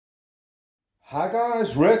Hi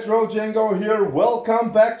guys, RETROCENGO here.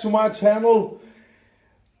 Welcome back to my channel.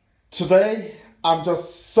 Today I'm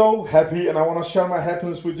just so happy and I want to share my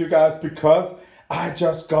happiness with you guys because I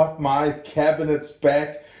just got my cabinets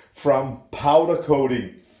back from powder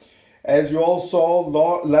coating. As you all saw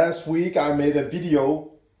last week, I made a video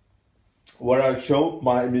where I showed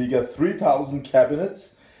my Amiga 3000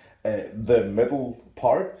 cabinets, the metal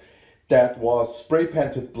part that was spray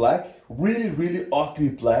painted black, really ugly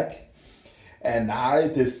black. And I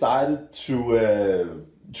decided to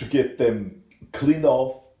get them cleaned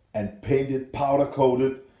off and painted, powder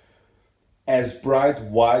coated, as bright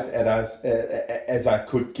white as I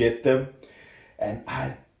could get them. And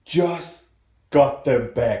I just got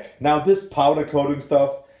them back. Now this powder coating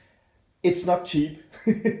stuff, it's not cheap.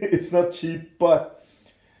 It's not cheap, but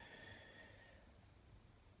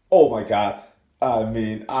oh my god. I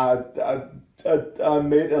mean, I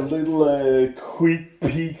made a little quick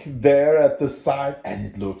peek there at the side and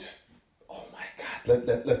it looks, oh my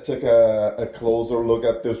god, let's take a closer look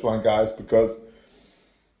at this one, guys, because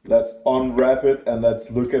let's unwrap it and let's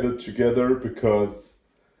look at it together because,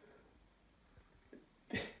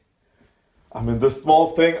 I mean, the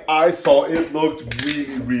small thing I saw, it looked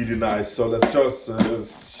really nice. So let's just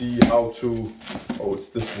see how to, oh, it's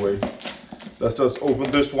this way. Let's just open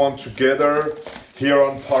this one together here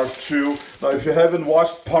on part 2. Now, if you haven't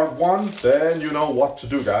watched part 1, then you know what to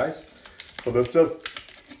do, guys. So let's just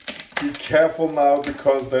be careful now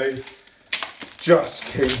because they just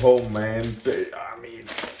came home, man. I mean,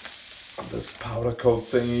 this powder coat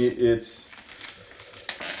thingy, it's,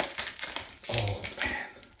 oh man.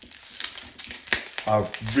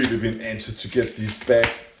 I've really been anxious to get these back.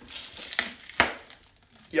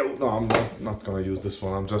 Yo, no, I'm not gonna use this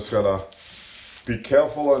one. I'm just gonna be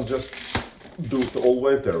careful and just do it the old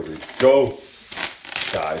way. There we go.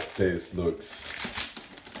 Guys, this looks...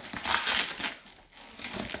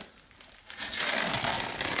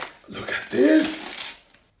 Look at this!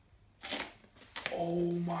 Oh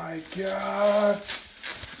my god!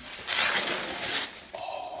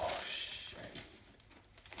 Oh shit.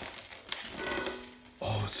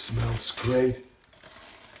 Oh, it smells great.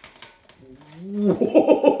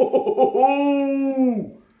 Whoa!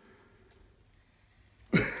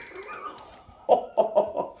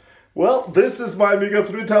 Well, this is my Amiga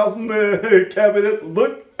 3000 cabinet.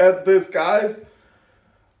 Look at this, guys.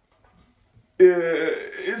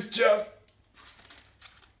 It's just,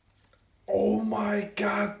 oh my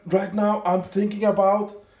god. Right now I'm thinking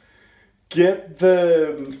about get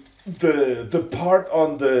the part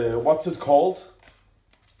on the, what's it called?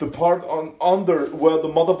 The part on under where the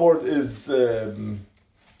motherboard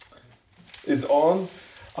is on.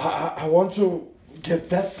 I want to get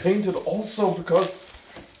that painted also because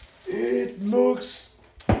it looks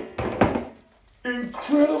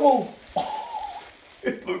incredible. Oh,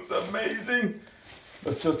 it looks amazing.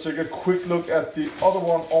 Let's just take a quick look at the other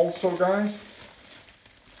one also, guys.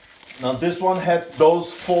 Now this one had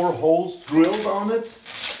those 4 holes drilled on it.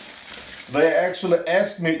 They actually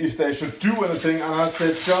asked me if they should do anything and I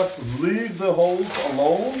said just leave the holes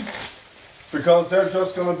alone because they're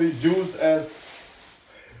just gonna be used as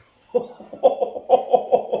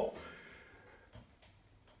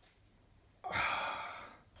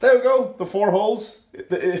there we go, the 4 holes.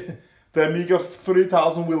 The Amiga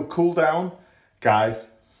 3000 will cool down. Guys,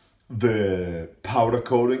 the powder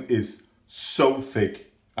coating is so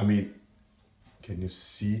thick. I mean, can you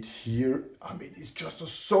see it here? I mean, it's just a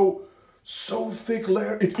so thick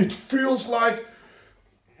layer. It feels like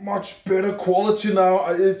much better quality now.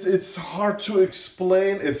 It's hard to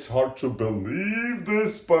explain. It's hard to believe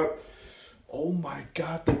this, but oh my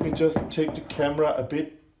god, let me just take the camera a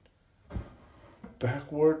bit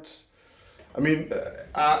backwards. I mean,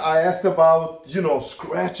 I asked about, you know,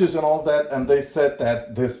 scratches and all that, and they said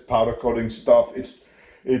that this powder coating stuff,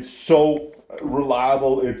 it's so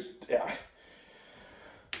reliable. It's, yeah.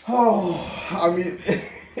 Oh, I mean,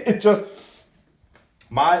 it just,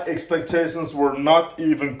 my expectations were not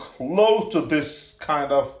even close to this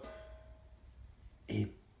kind of,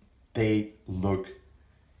 they look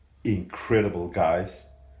incredible, guys.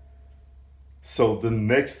 So the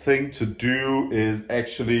next thing to do is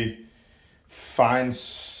actually find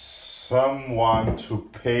someone to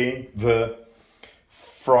paint the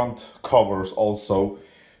front covers also,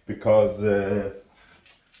 because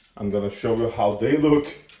I'm gonna show you how they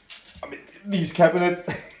look. I mean, these cabinets,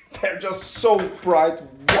 they're just so bright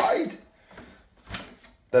white.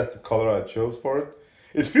 That's the color I chose for it.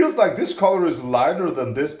 It feels like this color is lighter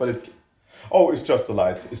than this, but it, oh, it's just a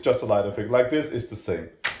light. It's just a light effect. Like this, it's the same.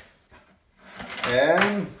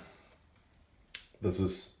 And this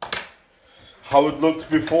is how it looked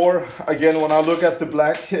before. Again, when I look at the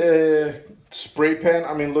black spray pen,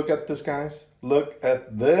 I mean, look at this, guys. Look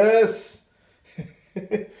at this.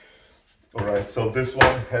 All right, so this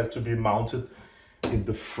one has to be mounted in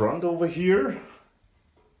the front over here.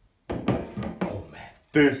 Oh man,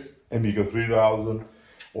 this Amiga 3000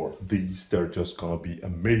 or these, they're just gonna be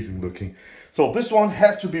amazing looking. So this one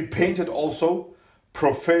has to be painted also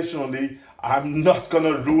professionally. I'm not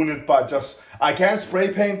gonna ruin it by just, I can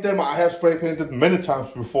spray paint them. I have spray painted many times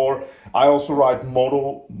before. I also ride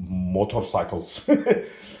motorcycles.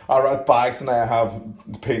 I ride bikes and I have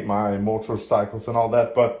paint my motorcycles and all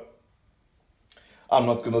that, but I'm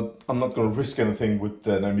not gonna risk anything with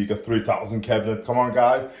an Amiga 3000 cabinet. Come on,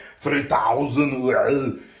 guys, 3000.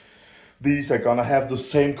 Well, these are gonna have the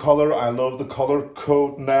same color. I love the color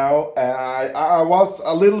code now, and I was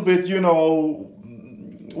a little bit, you know,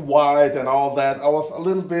 white and all that. I was a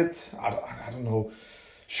little bit, I don't know.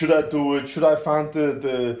 Should I do it? Should I find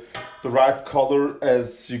the right color,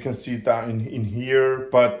 as you can see down in here?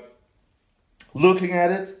 But looking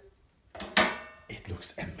at it, it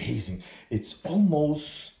looks amazing. It's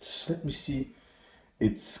almost, let me see,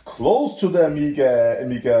 it's close to the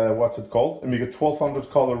Amiga, what's it called? Amiga 1200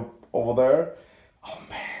 color over there. Oh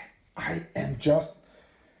man, I am just,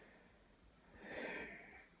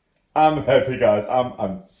 I'm happy, guys.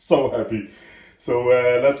 I'm so happy. So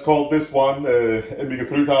let's call this one Amiga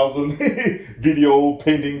 3000 video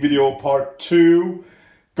painting video part 2.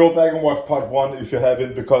 Go back and watch part 1 if you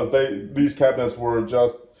haven't, because these cabinets were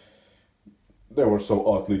just, they were so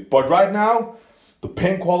ugly. But right now, the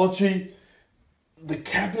paint quality, the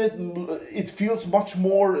cabinet, it feels much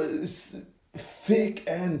more thick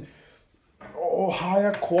and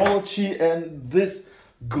higher quality, and this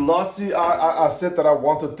glossy, I said that I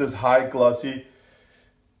wanted this high glossy.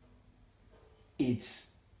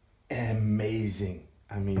 It's amazing.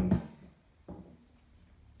 I mean,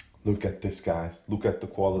 look at this, guys. Look at the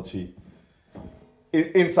quality.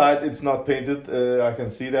 Inside it's not painted, I can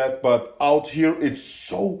see that, but out here it's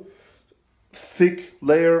so thick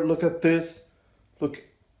layer. Look at this. Look,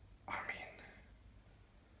 I mean,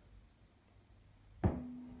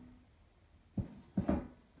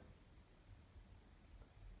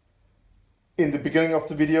 in the beginning of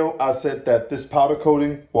the video I said that this powder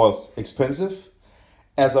coating was expensive.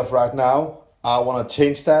 As of right now, I want to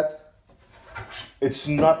change that. It's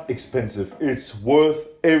not expensive. It's worth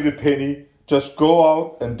every penny. Just go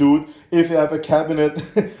out and do it. If you have a cabinet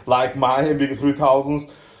like my Amiga 3000s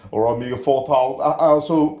or Amiga 4000, I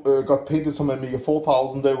also got painted some Amiga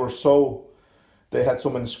 4000. They had so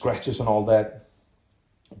many scratches and all that,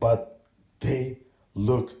 but they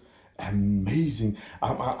look amazing.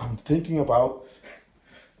 I'm thinking about,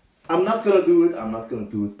 I'm not gonna do it,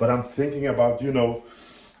 but I'm thinking about, you know,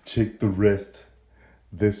 take the rest,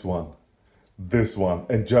 this one,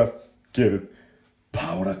 and just get it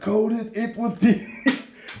powder coated. It would be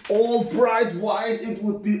all bright white. It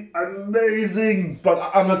would be amazing, but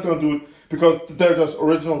I'm not gonna do it because they're just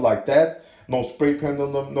original like that. No spray paint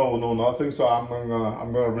on them, no nothing. So I'm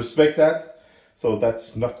gonna respect that. So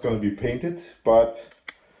that's not gonna be painted, but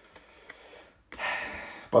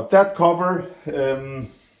that cover,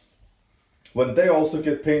 when they also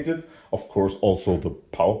get painted, of course, also the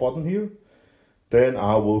power button here, then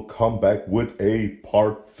I will come back with a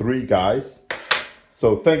part 3, guys.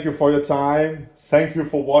 So thank you for your time. Thank you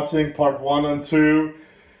for watching part 1 and 2.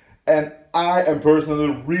 And I am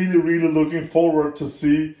personally really looking forward to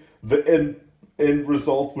see the end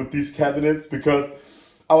result with these cabinets, because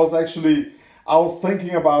I was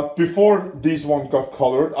thinking about, before these one got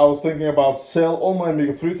colored, I was thinking about sell all my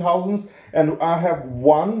Amiga 3000s, and I have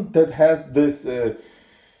one that has this,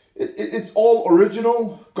 it's all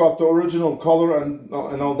original, got the original color and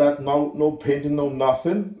all that, no painting, no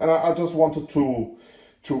nothing, and I just wanted to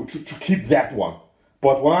keep that one.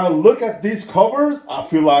 But when I look at these covers, I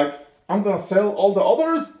feel like I'm gonna sell all the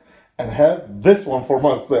others and have this one for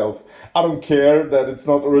myself. I don't care that it's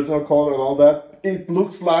not original color and all that. It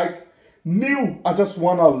looks like new. I just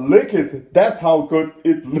wanna lick it. That's how good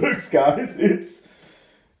it looks, guys. It's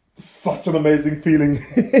such an amazing feeling.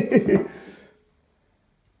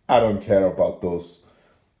 I don't care about those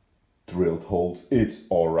drilled holes. It's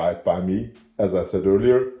alright by me. As I said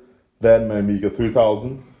earlier, then my Amiga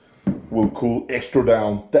 3000 will cool extra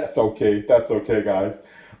down. That's okay. That's okay, guys.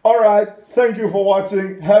 Alright, thank you for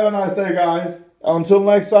watching. Have a nice day, guys. Until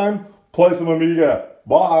next time, play some Amiga.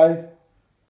 Bye.